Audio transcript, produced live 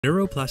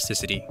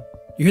Neuroplasticity.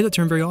 You hear the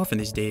term very often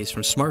these days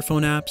from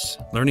smartphone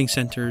apps, learning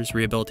centers,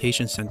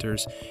 rehabilitation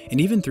centers, and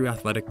even through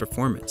athletic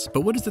performance.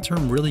 But what does the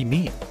term really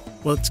mean?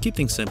 Well, let's keep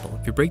things simple.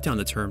 If you break down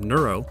the term,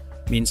 neuro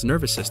means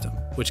nervous system,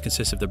 which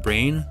consists of the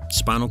brain,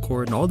 spinal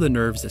cord, and all the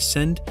nerves that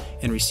send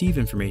and receive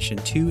information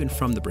to and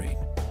from the brain.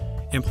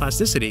 And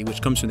plasticity,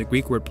 which comes from the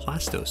Greek word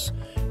plastos,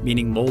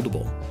 meaning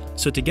moldable.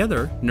 So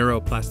together,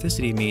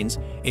 neuroplasticity means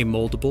a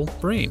moldable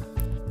brain.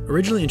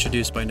 Originally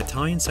introduced by an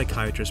Italian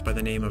psychiatrist by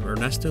the name of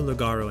Ernesto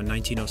Lugaro in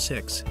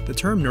 1906, the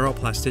term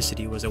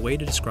neuroplasticity was a way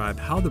to describe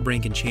how the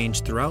brain can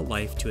change throughout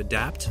life to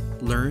adapt,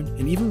 learn,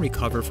 and even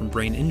recover from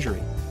brain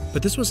injury.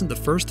 But this wasn't the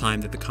first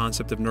time that the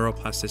concept of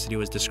neuroplasticity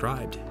was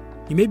described.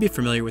 You may be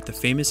familiar with the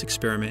famous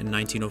experiment in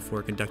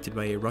 1904 conducted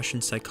by a Russian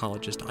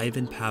psychologist,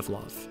 Ivan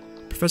Pavlov.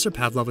 Professor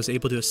Pavlov was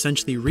able to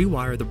essentially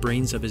rewire the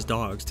brains of his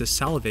dogs to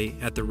salivate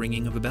at the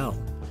ringing of a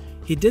bell.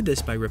 He did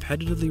this by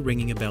repetitively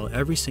ringing a bell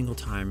every single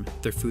time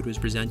their food was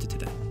presented to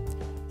them.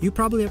 You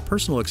probably have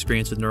personal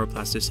experience with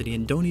neuroplasticity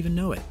and don't even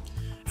know it.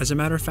 As a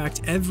matter of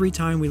fact, every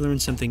time we learn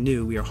something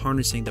new, we are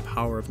harnessing the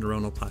power of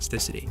neuronal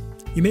plasticity.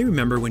 You may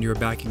remember when you were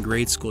back in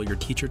grade school, your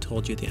teacher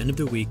told you at the end of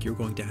the week you're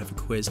going to have a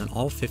quiz on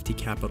all 50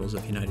 capitals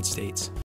of the United States.